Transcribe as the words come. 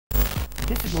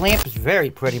This lamp is very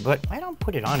pretty, but I don't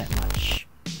put it on it much.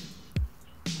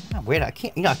 Oh, weird. I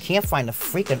can't. I can't find the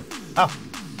freaking. Oh,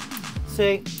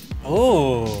 see.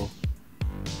 Ooh,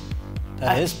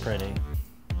 that is pretty.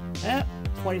 Yeah,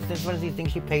 it's one of these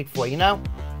things you paid for.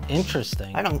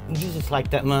 Interesting. I don't use this like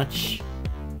that much.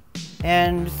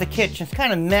 And it's the kitchen. It's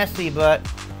kind of messy, but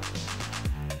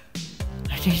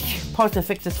I'm supposed to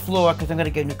fix this floor because I'm gonna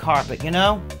get new carpet.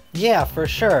 Yeah, for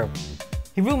sure.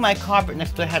 He ruined my carpet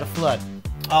next to it had a flood.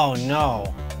 Oh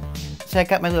no. So I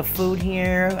got my little food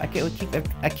here. I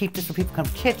keep this for people come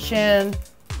to the kitchen.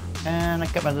 And I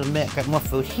got my little got more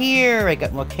food here. I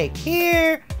got more cake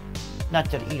here.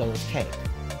 Not to eat all this cake,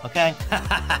 okay?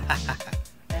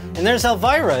 And there's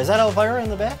Elvira. Is that Elvira in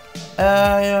the back?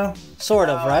 Yeah. Sort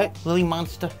of, right? Lily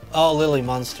Monster. Oh, Lily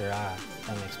Munster. Ah,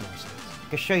 that makes more sense. I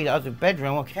can show you the other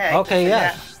bedroom, okay? Okay,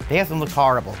 yeah. Bathroom looks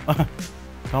horrible.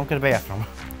 Don't get a bathroom.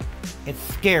 It's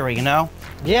scary,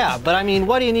 Yeah, but I mean,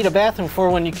 what do you need a bathroom for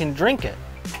when you can drink it?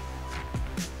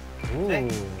 Ooh,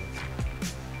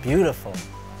 beautiful.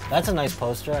 That's a nice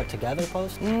poster, a together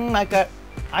poster.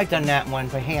 I done that one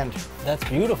by hand. That's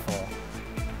beautiful.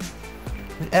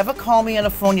 If you ever call me on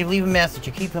the phone, you leave a message,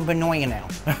 you keep them annoying now.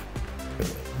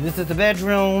 This is the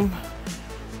bedroom.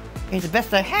 It's the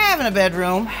best I have in a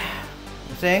bedroom.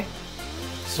 You see?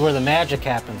 This is where the magic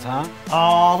happens, huh?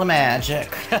 All the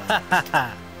magic.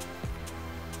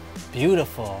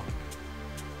 Beautiful.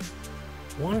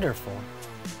 Wonderful.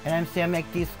 And I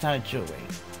make these kind of jewelry.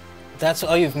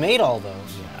 Oh, you've made all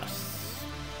those? Yes.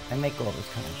 I make all this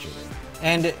kind of jewelry.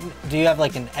 And do you have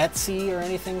like an Etsy or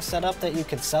anything set up that you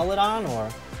could sell it on, or?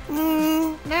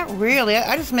 Not really.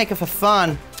 I just make it for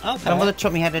fun. Okay. My mother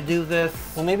taught me how to do this.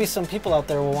 Well, maybe some people out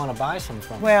there will want to buy some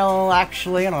from you. Well,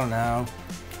 actually, I don't know.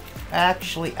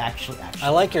 Actually. I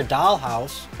like your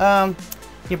dollhouse.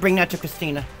 You bring that to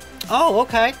Christina. Oh,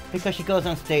 okay. Because she goes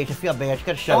on stage. I feel bad. She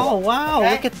got to show Oh, up. wow.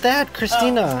 Okay? Look at that,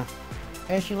 Christina.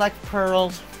 And she likes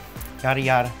pearls. Yada,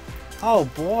 yada. Oh,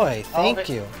 boy. Thank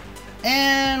you.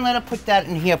 And let her put that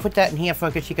in here. Put that in here for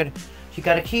her because she got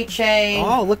a keychain.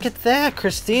 Oh, look at that,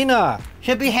 Christina.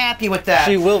 She'll be happy with that.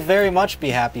 She will very much be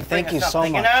happy. Thank you so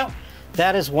much.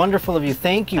 That is wonderful of you.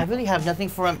 Thank you. I really have nothing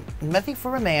for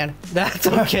a man. That's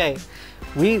okay.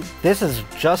 This is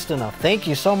just enough. Thank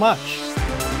you so much.